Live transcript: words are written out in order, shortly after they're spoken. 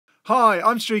Hi,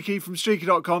 I'm Streaky from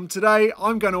Streaky.com. Today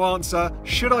I'm going to answer,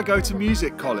 should I go to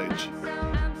music college?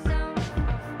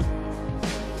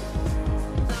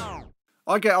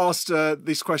 I get asked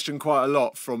this question quite a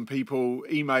lot from people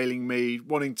emailing me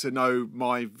wanting to know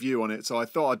my view on it, so I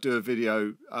thought I'd do a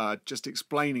video just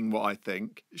explaining what I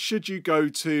think. Should you go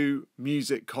to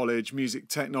music college, music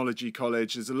technology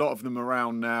college? There's a lot of them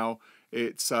around now.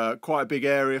 It's quite a big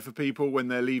area for people when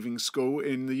they're leaving school.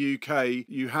 In the UK,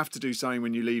 you have to do something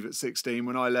when you leave at 16.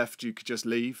 When I left, you could just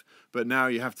leave, but now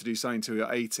you have to do something till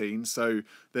you're 18. So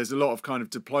there's a lot of kind of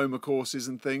diploma courses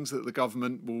and things that the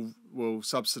government will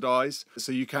subsidise.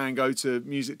 So you can go to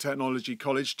music technology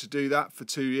college to do that for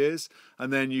 2 years,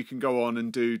 and then you can go on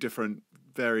and do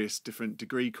various different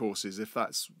degree courses if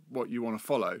that's what you want to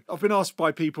follow. I've been asked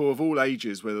by people of all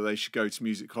ages whether they should go to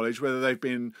music college, whether they've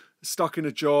been stuck in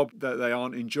a job that they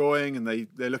aren't enjoying and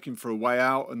they're looking for a way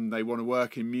out and they want to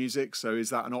work in music, so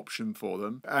is that an option for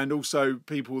them? And also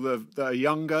people that are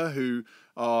younger who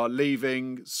are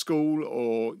leaving school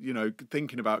or, you know,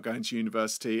 thinking about going to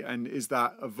university, and is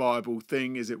that a viable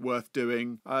thing? Is it worth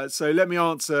doing? So let me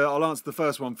answer. I'll answer the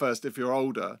first one first. If you're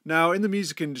older, now in the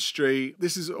music industry,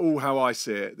 this is all how I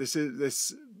see it.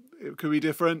 It could be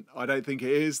different. I don't think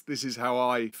it is. This is how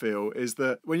I feel, is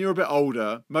that when you're a bit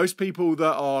older, most people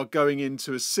that are going in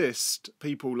to assist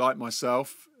people like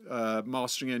myself,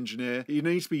 mastering engineer, you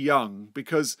need to be young,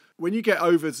 because when you get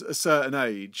over a certain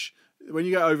age, when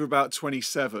you get over about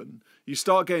 27, you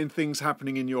start getting things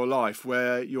happening in your life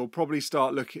where you'll probably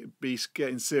start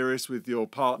getting serious with your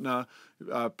partner,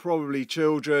 probably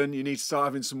children. You need to start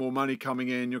having some more money coming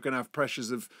in. You're going to have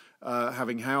pressures of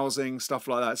having housing, stuff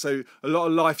like that. So a lot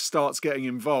of life starts getting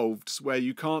involved where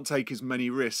you can't take as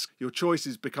many risks. Your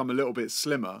choices become a little bit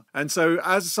slimmer. And so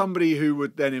as somebody who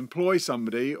would then employ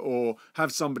somebody or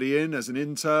have somebody in as an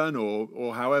intern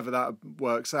or however that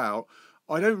works out,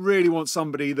 I don't really want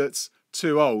somebody that's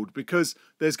too old, because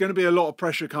there's going to be a lot of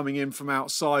pressure coming in from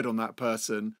outside on that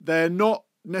person. They're not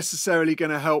necessarily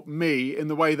going to help me in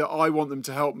the way that I want them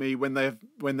to help me when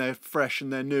they're fresh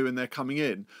and they're new and they're coming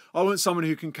in. I want someone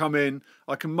who can come in,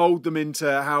 I can mold them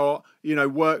into how, you know,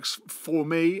 works for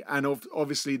me, and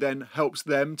obviously then helps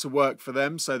them to work for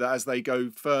them, so that as they go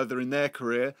further in their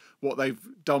career, what they've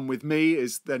done with me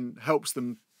is then helps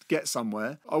them get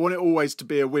somewhere. I want it always to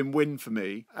be a win-win for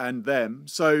me and them.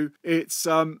 So it's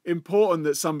important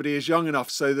that somebody is young enough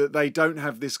so that they don't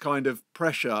have this kind of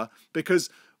pressure, because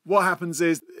what happens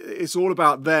is it's all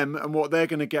about them and what they're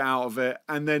going to get out of it.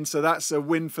 And then so that's a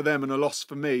win for them and a loss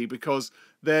for me, because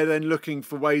they're then looking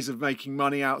for ways of making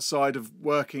money outside of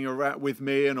working around with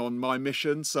me and on my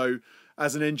mission. So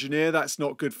as an engineer, that's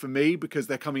not good for me, because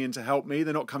they're coming in to help me.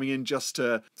 They're not coming in just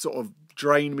to sort of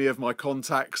drain me of my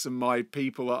contacts and my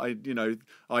people that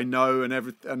I know and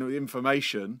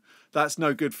information. That's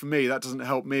no good for me. That doesn't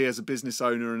help me as a business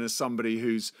owner and as somebody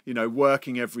who's, you know,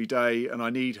 working every day, and I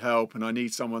need help and I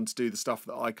need someone to do the stuff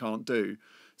that I can't do.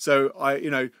 So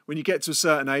when you get to a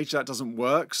certain age, that doesn't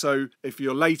work. So if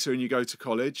you're later and you go to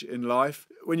college in life,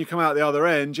 when you come out the other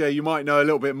end, yeah, you might know a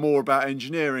little bit more about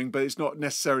engineering, but it's not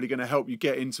necessarily going to help you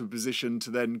get into a position to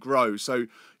then grow. So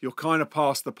you're kind of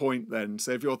past the point then.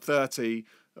 So if you're 30,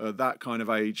 that kind of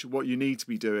age, what you need to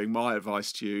be doing, my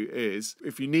advice to you is,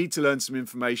 if you need to learn some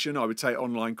information, I would take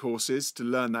online courses to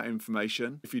learn that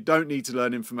information. If you don't need to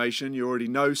learn information, you already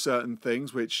know certain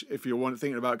things, which if you're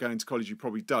thinking about going to college, you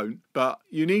probably don't. But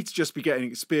you need to just be getting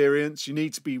experience. You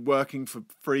need to be working for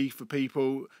free for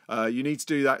people. You need to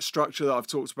do that structure that I've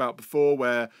talked about before,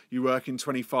 where you work in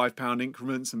 £25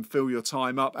 increments and fill your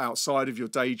time up outside of your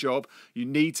day job. You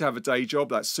need to have a day job.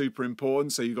 That's super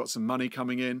important, so you've got some money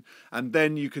coming in. And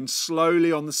then you can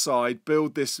slowly on the side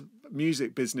build this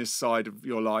music business side of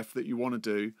your life that you want to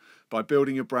do by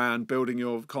building your brand, building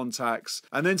your contacts,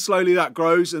 and then slowly that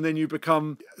grows, and then you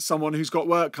become someone who's got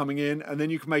work coming in, and then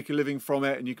you can make a living from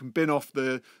it, and you can bin off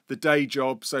the day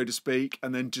job, so to speak,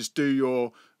 and then just do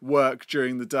your work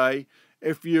during the day.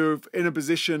 If you're in a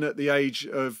position at the age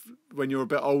of when you're a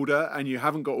bit older and you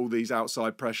haven't got all these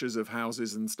outside pressures of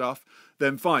houses and stuff,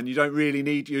 then fine. You don't really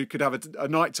need, you could have a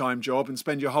nighttime job and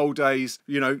spend your whole days,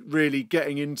 you know, really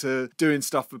getting into doing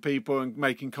stuff for people and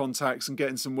making contacts and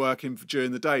getting some work in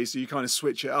during the day. So you kind of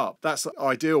switch it up. That's the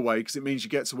ideal way, because it means you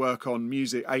get to work on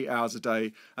music 8 hours a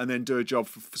day and then do a job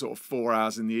for sort of 4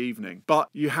 hours in the evening. But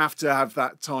you have to have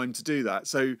that time to do that.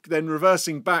 So then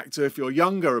reversing back to if you're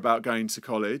younger about going to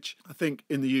college, I think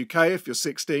in the UK, if you're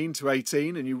 16 to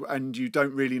 18 and and you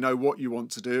don't really know what you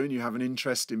want to do and you have an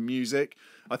interest in music,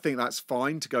 I think that's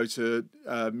fine to go to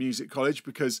music college,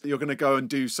 because you're going to go and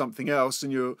do something else,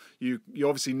 and you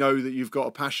obviously know that you've got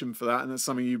a passion for that, and that's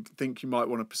something you think you might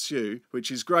want to pursue,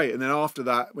 which is great. And then after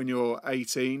that, when you're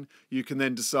 18, you can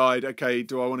then decide, okay,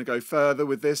 do I want to go further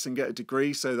with this and get a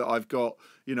degree so that I've got,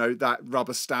 you know, that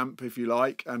rubber stamp, if you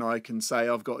like, and I can say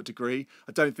I've got a degree.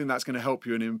 I don't think that's going to help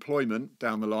you in employment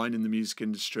down the line in the music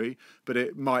industry, but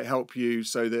it might help you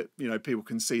so that, you know, people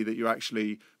can see that you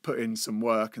actually put in some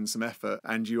work and some effort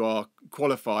and you are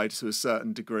qualified to a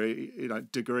certain degree, you know,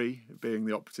 degree being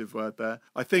the operative word there.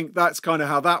 I think that's kind of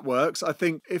how that works. I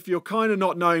think if you're kind of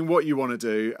not knowing what you want to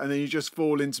do and then you just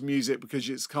fall into music because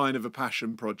it's kind of a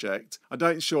passion project, I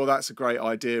don't sure that's a great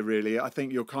idea, really. I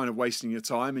think you're kind of wasting your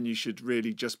time and you should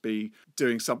really just be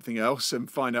doing something else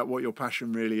and find out what your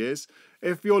passion really is.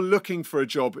 If you're looking for a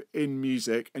job in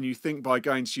music and you think by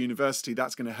going to university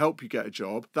that's going to help you get a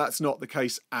job, that's not the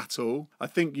case at all. I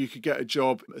think you could get a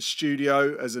job at a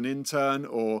studio as an intern,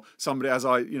 or somebody, as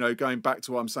I, you know, going back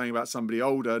to what I'm saying about somebody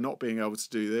older not being able to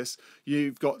do this,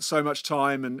 you've got so much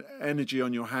time and energy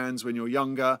on your hands when you're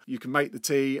younger. You can make the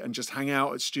tea and just hang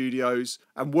out at studios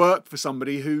and work for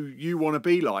somebody who you want to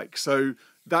be like. So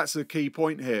that's a key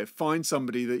point here. Find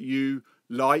somebody that you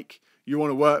like, you want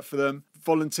to work for them.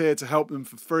 Volunteer to help them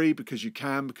for free because you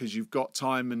can, because you've got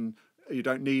time and you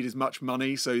don't need as much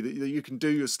money, so that you can do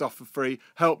your stuff for free.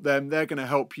 Help them, they're going to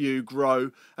help you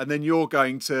grow, and then you're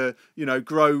going to, you know,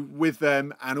 grow with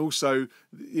them, and also,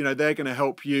 you know, they're going to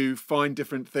help you find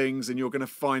different things and you're going to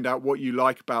find out what you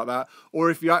like about that, or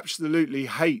if you absolutely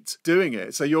hate doing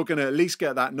it. So you're going to at least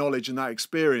get that knowledge and that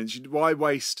experience. Why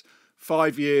waste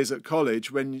 5 years at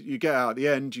college when you get out at the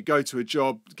end, you go to a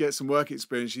job, get some work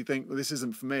experience, you think, well, this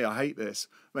isn't for me, I hate this,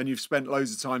 when you've spent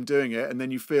loads of time doing it, and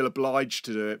then you feel obliged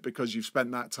to do it because you've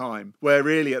spent that time, where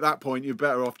really at that point you're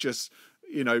better off just,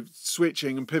 you know,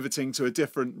 switching and pivoting to a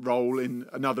different role in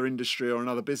another industry or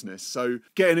another business. So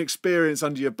getting experience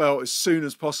under your belt as soon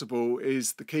as possible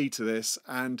is the key to this,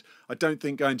 and I don't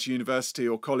think going to university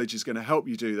or college is going to help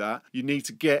you do that. You need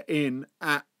to get in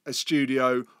at a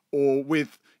studio, or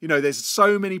with, you know, there's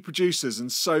so many producers and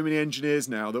so many engineers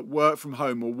now that work from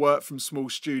home or work from small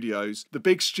studios. The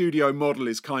big studio model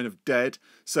is kind of dead.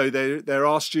 So there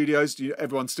are studios,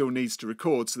 everyone still needs to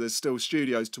record, so there's still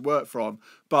studios to work from,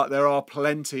 but there are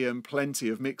plenty and plenty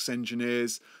of mix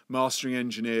engineers, mastering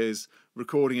engineers,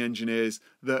 recording engineers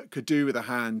that could do with a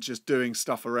hand just doing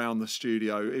stuff around the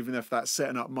studio, even if that's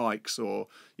setting up mics or,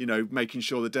 you know, making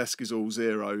sure the desk is all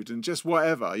zeroed and just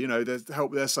whatever, you know, there's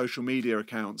help their social media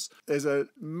accounts. There's a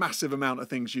massive amount of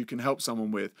things you can help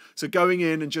someone with. So going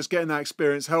in and just getting that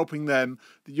experience, helping them,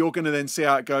 you're going to then see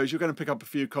how it goes. You're going to pick up a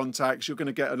few contacts. You're going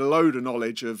to get a load of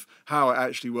knowledge of how it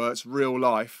actually works, real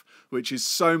life, which is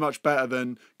so much better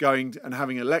than going and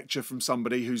having a lecture from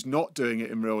somebody who's not doing it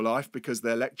in real life because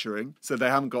they're lecturing. So they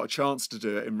haven't got a chance to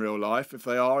do it in real life. If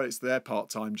they are, it's their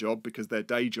part-time job because their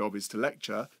day job is to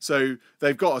lecture. So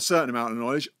they've got a certain amount of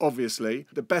knowledge, obviously.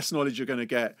 The best knowledge you're going to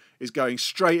get is going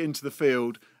straight into the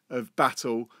field of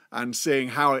battle and seeing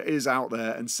how it is out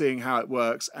there and seeing how it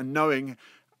works and knowing,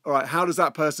 all right, how does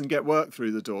that person get work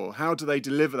through the door? How do they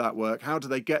deliver that work? How do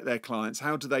they get their clients?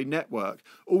 How do they network?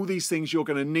 All these things you're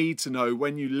going to need to know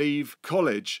when you leave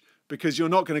college, because you're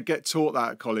not going to get taught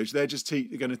that at college. They're just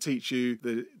going to teach you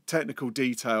the technical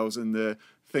details and the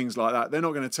things like that. They're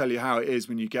not going to tell you how it is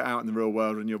when you get out in the real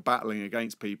world and you're battling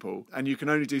against people. And you can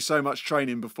only do so much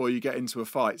training before you get into a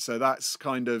fight. So that's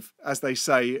kind of, as they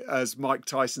say, as Mike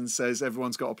Tyson says,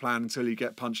 everyone's got a plan until you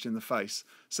get punched in the face.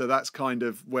 So that's kind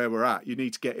of where we're at. You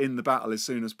need to get in the battle as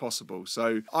soon as possible.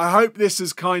 So I hope this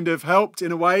has kind of helped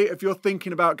in a way. If you're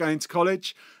thinking about going to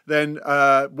college, then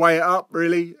weigh it up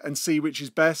really and see which is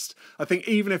best. I think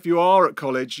even if you are at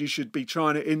college, you should be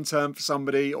trying to intern for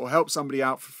somebody or help somebody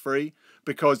out for free,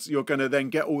 because you're going to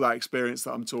then get all that experience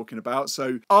that I'm talking about.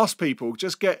 So ask people,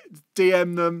 just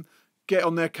DM them, get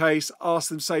on their case, ask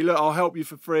them, say, look, I'll help you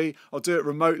for free. I'll do it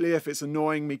remotely if it's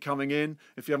annoying me coming in.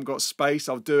 If you haven't got space,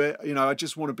 I'll do it. You know, I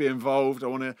just want to be involved. I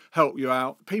want to help you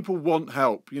out. People want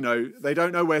help, you know, they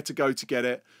don't know where to go to get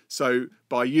it. So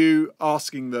by you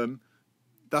asking them,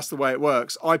 that's the way it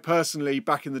works. I personally,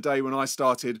 back in the day when I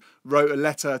started, wrote a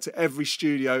letter to every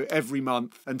studio every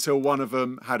month until one of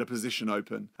them had a position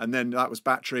open. And then that was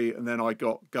Battery, and then I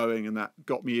got going and that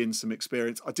got me in some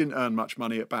experience. I didn't earn much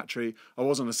money at Battery. I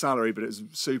was on a salary, but it was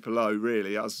super low,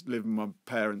 really. I was living with my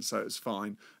parents, so it was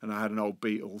fine. And I had an old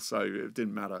Beetle, so it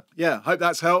didn't matter. Yeah, hope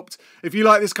that's helped. If you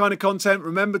like this kind of content,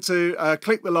 remember to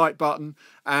click the like button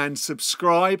and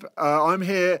subscribe. I'm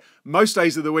here most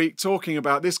days of the week talking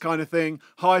about this kind of thing: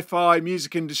 hi-fi,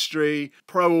 music industry,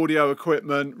 pro audio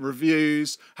equipment,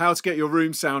 reviews, how to get your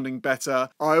room sounding better.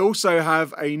 I also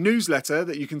have a newsletter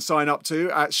that you can sign up to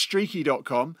at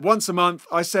STREAKY.com. Once a month,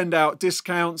 I send out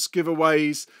discounts,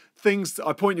 giveaways, things.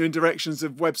 I point you in directions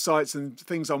of websites and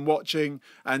things I'm watching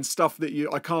and stuff that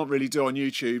I can't really do on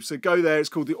YouTube. So go there. It's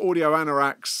called the Audio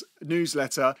Anoraks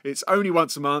newsletter. It's only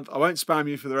once a month. I won't spam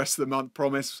you for the rest of the month,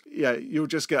 promise. Yeah, you'll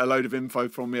just get a load of info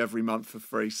from me every month for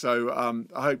free. So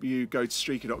I hope you go to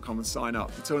streaky.com and sign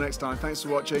up. Until next time, thanks for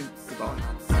watching.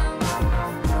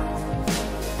 Goodbye.